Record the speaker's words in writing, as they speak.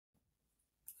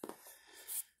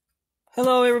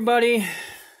Hello everybody,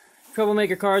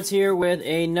 Troublemaker Cards here with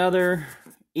another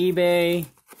eBay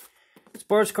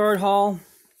sports card haul,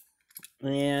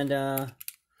 and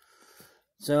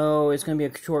so it's going to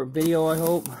be a short video I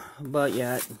hope, but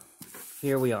yeah,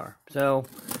 here we are. So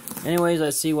anyways,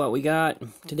 let's see what we got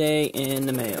today in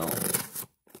the mail.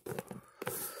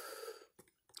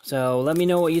 So let me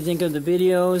know what you think of the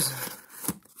videos.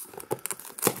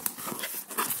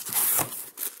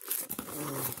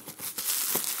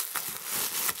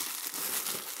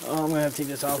 Oh, I'm gonna have to take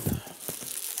this off.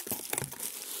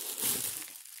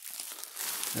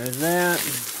 There's that.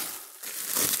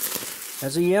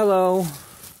 That's a yellow.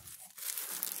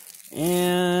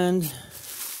 And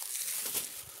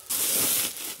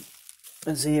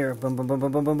let's see here. Boom, boom, boom,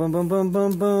 boom, boom, boom, boom, boom, boom,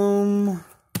 boom, boom.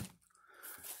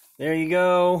 There you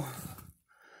go.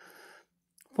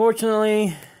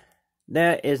 Fortunately,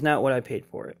 that is not what I paid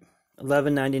for it.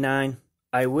 $11.99.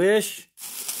 I wish,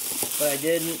 but I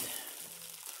didn't.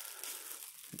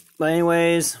 But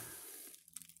anyways,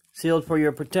 sealed for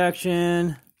your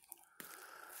protection.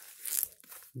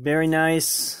 Very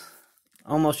nice.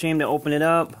 Almost ashamed to open it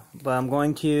up, but I'm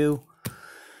going to.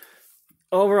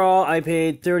 Overall, I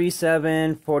paid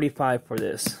 $37.45 for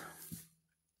this.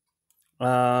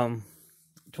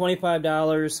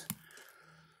 $25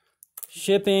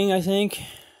 shipping, I think.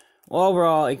 Well,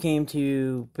 overall, it came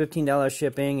to $15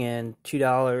 shipping and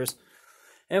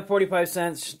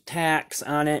 $2.45 tax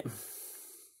on it.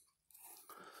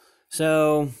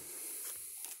 So,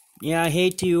 yeah, I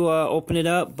hate to open it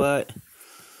up, but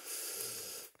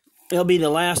it'll be the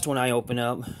last one I open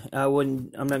up. I'm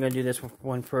not going to do this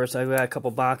one first. I've got a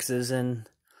couple boxes in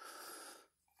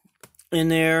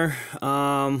there.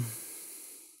 Yeah,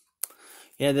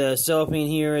 the cellophane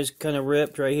here is kind of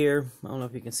ripped right here. I don't know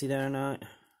if you can see that or not.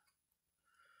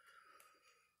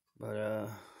 But,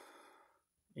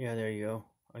 yeah, there you go.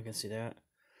 I can see that.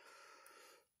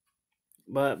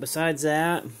 But besides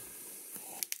that,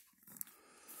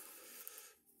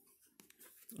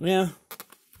 yeah,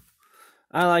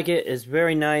 I like it. It's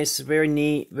very nice, very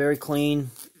neat, very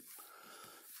clean.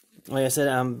 Like I said,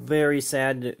 I'm very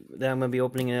sad that I'm going to be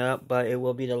opening it up, but it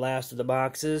will be the last of the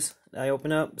boxes that I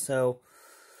open up. So,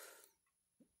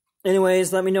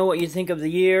 anyways, let me know what you think of the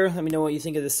year. Let me know what you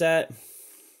think of the set.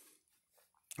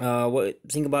 What you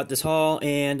think about this haul.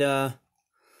 And,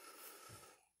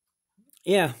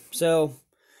 yeah, so,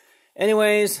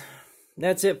 anyways,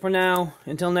 that's it for now.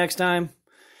 Until next time.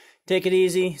 Take it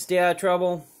easy, stay out of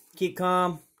trouble, keep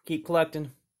calm, keep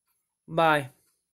collecting. Bye.